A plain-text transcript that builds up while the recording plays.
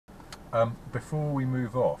Before we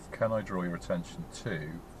move off, can I draw your attention to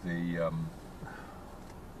the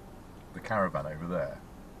caravan over there?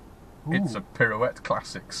 Ooh. It's a pirouette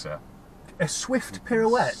classic, sir. A swift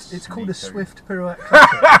pirouette. It's called a swift pirouette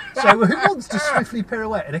classic. So who wants to swiftly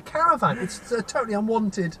pirouette in a caravan? It's a totally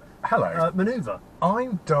unwanted manoeuvre.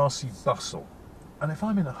 I'm Darcy Bustle, and if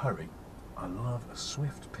I'm in a hurry, I love a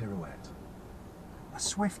swift pirouette. A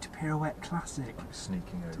swift pirouette classic. I'm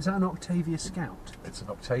sneaking over. Is that an Octavia Scout? It's an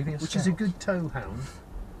Octavia Scout. Which is a good tow hound.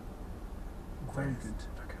 Very good.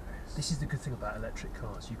 Look at this. This is the good thing about electric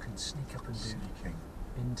cars. You can sneak up and do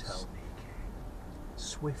intel.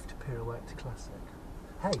 Swift pirouette classic.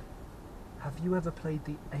 Hey, have you ever played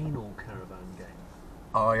the Anal Caravan game?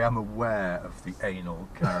 I am aware of the Anal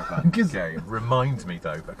Caravan game. Remind me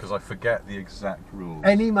though, because I forget the exact rules.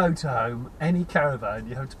 Any motorhome, any caravan,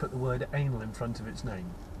 you have to put the word anal in front of its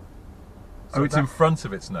name. So it's in front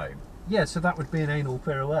of its name? Yeah, so that would be an anal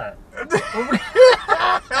pirouette.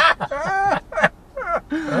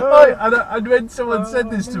 And when someone said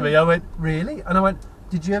this to me, I went, really? And I went,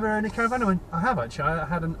 did you ever own a caravan? I went, I have actually. I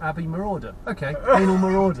had an Abbey Marauder. Okay, Anal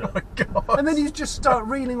Marauder. Oh my God. And then you just start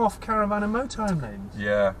reeling off caravan and motorhome names.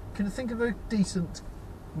 Yeah. Can you think of a decent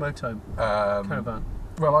motorhome caravan?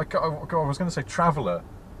 Well, I was going to say Traveller.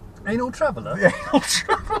 Anal Traveller? The Anal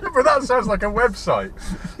Traveller, but that sounds like a website.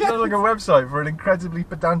 It sounds like a website for an incredibly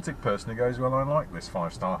pedantic person who goes, well, I like this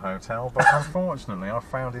 5-star hotel, but unfortunately I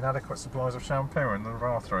found inadequate supplies of shampoo in the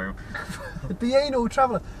bathroom. The Anal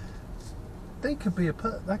Traveller. That could be a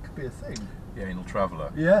thing. The Anal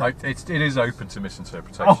Traveller. Yeah. It is open to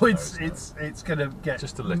misinterpretation. Oh, it's going to get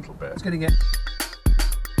just a little bit. It's going to get.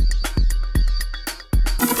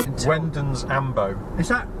 Wendens Ambo. Is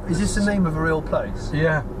this the name of a real place?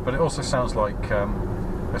 Yeah, but it also sounds like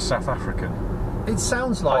a South African. It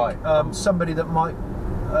sounds like somebody that might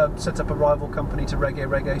set up a rival company to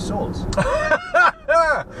reggae sauce.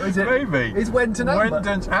 Maybe. It's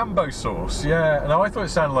Wendens Ambo sauce, yeah. And I thought it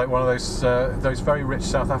sounded like one of those very rich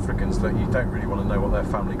South Africans that you don't really want to know what their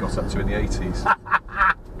family got up to in the 80s.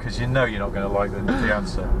 Because you know you're not going to like the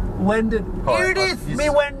answer. Edith, me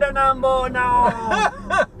Wendens Ambo now.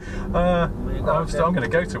 I'm going to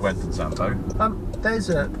go to Wendens Ambo. There's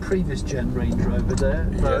a previous gen Range Rover there.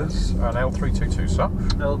 Yes, an L322, sir.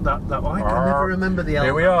 No, that I can never remember the L.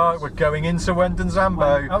 Here we are. We're going into Wendens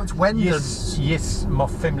Ambo. Oh, it's Wendens. Yes, my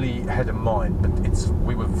family had a mine, but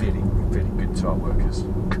we were very, very good to our workers.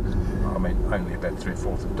 I mean, only about 3 or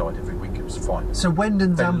 4 of them died every week. It was fine. So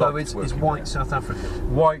Wendens Ambo is white South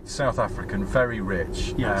African. White South African, very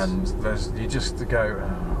rich, yes. And you just go,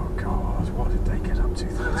 oh God, what did they get up to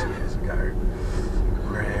 30 years ago?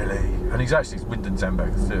 Really? And he's actually Wendens Ambo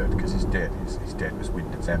III because his dad was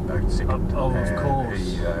Wendens Ambo II. Oh, of course.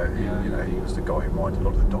 He was the guy who mined a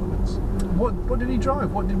lot of the diamonds. What did he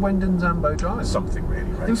drive? What did Wendens Ambo drive? Something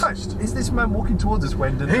really racist. In fact, is this man walking towards us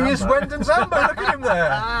Wendens Ambo? He is Wendens Ambo. Look at him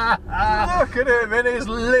there. Look at him in his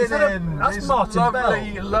linen. That's Martin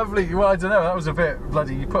lovely. Well, I don't know. That was a bit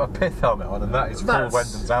bloody. You put a pith helmet on, and that is full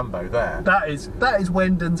Wendens Ambo there. That is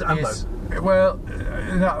Wendens Ambo.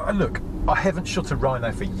 Look. I haven't shot a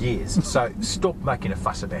rhino for years, so stop making a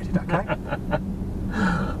fuss about it, okay?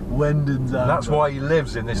 Wendens Ambo. That's why he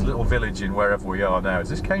lives in this little village in wherever we are now. Is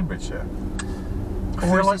this Cambridgeshire? I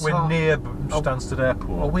feel like we're near Stansted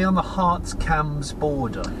Airport. Are we on the Hearts-Cambs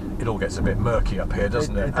border? It all gets a bit murky up here,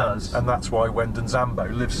 doesn't it? It does. And that's why Wendens Ambo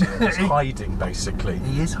lives here. He's hiding, basically.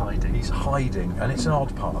 He is hiding. He's hiding, and it's an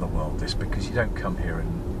odd part of the world, this, because you don't come here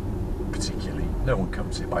and particularly... No one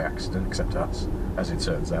comes here by accident except us, as it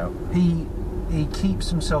turns out. He keeps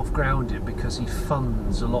himself grounded because he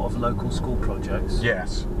funds a lot of local school projects.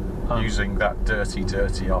 Yes, using that dirty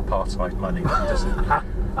apartheid money that he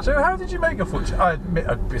doesn't. So how did you make a fortune? I admit,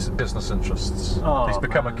 business interests. He's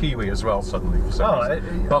become a Kiwi as well suddenly for some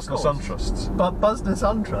reason. Business interests. But business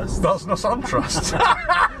interests. Business interests.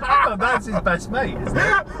 Well, that's his best mate, isn't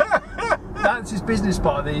it? That's his business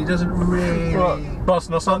partner. He doesn't really.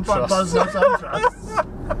 Business interests. Business interests.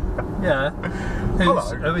 Yeah.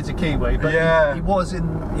 He's a Kiwi, but he was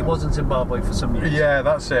in Zimbabwe for some years. Yeah,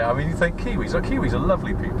 that's it. I mean, you think Kiwis are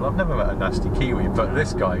lovely people. I've never met a nasty Kiwi, but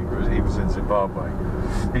this guy, he was in Zimbabwe.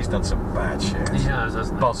 He's done some bad shit. He has,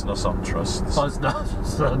 hasn't he? Business interests.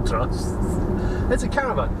 Business interests. It's a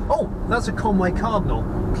caravan. Oh, that's a Conway Cardinal.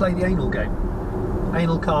 Play the anal game.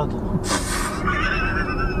 Anal Cardinal.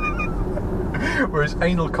 Whereas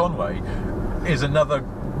Anal Conway is another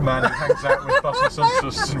man who hangs out with business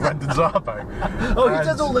interests and Wendens Ambo. Oh, he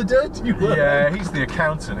does all the dirty work. Yeah, he's the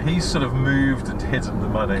accountant. He's sort of moved and hidden the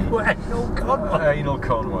money. Well, Anal Conway. Anal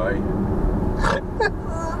Conway.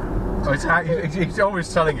 He's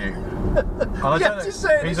always telling you, And I don't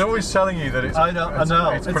know, he's always telling you that it's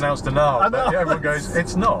pronounced anal. But everyone goes,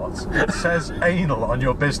 it's not. It says anal on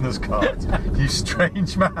your business card. You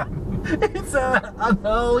strange man. It's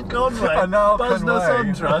Anal Conway. Anal Business Conway.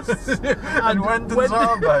 Untrust. And Wendens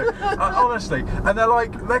Ambo. Honestly, and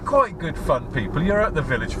they're quite good fun people. You're at the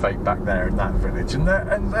village fete back there in that village, and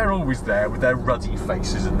they're always there with their ruddy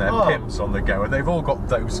faces and their pimps on the go, and they've all got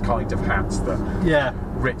those kind of hats that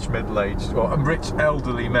rich middle-aged or rich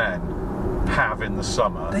elderly men have in the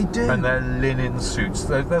summer. They do. And their linen suits.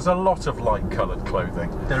 There's a lot of light-coloured clothing.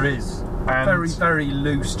 There is. And very, very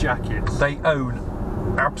loose jackets. They own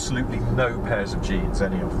absolutely no pairs of jeans,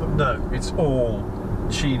 any of them. No. It's all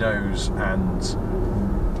chinos, and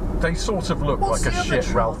they sort of look like a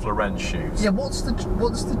shit Ralph Lauren shoes. Yeah, what's the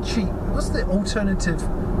alternative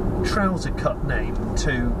trouser cut name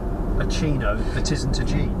to a chino that isn't a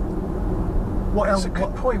jean? What else? A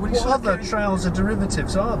good point. What other trouser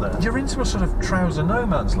derivatives are there? You're into a sort of trouser no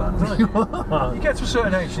man's land, aren't you? You get to a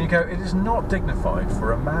certain age and you go, it is not dignified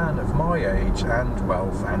for a man of my age and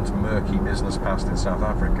wealth and murky business past in South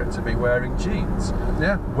Africa to be wearing jeans.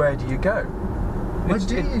 Yeah. Where do you go? Where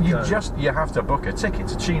do you go? You have to book a ticket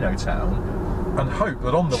to Chino Town and hope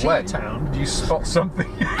that on the way you spot something.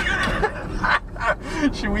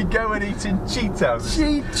 Should we go and eat in Cheetown?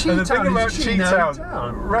 And the thing about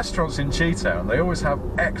Cheetown, restaurants in Cheetown, they always have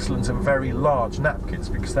excellent and very large napkins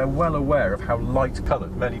because they're well aware of how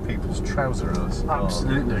light-coloured many people's trousers are.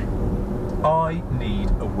 Absolutely. I need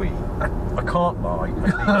a wee. I can't lie, I need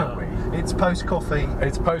a wee. It's post-coffee.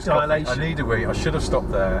 It's post-coffee. I need a wee. I should have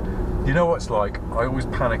stopped there. You know what it's like? I always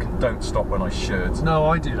panic and don't stop when I should. No,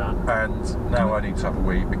 I do that. And now I need to have a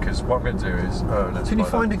wee because what I'm going to do is... Can you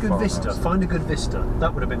find a good vista? Find a good vista.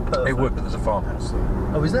 That would have been perfect. It would, but there's a farmhouse there.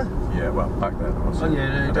 Oh, is there? Yeah, well, back there was. Oh,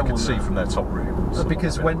 yeah, no, they could see from their top room.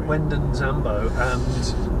 Because Wendens Ambo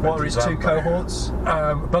and what are his two cohorts?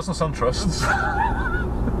 Business Untrusts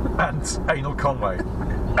and Anal Conway.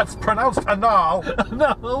 It's pronounced Anal.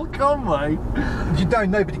 Anal Conway. You know,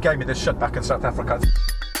 nobody gave me this shit back in South Africa.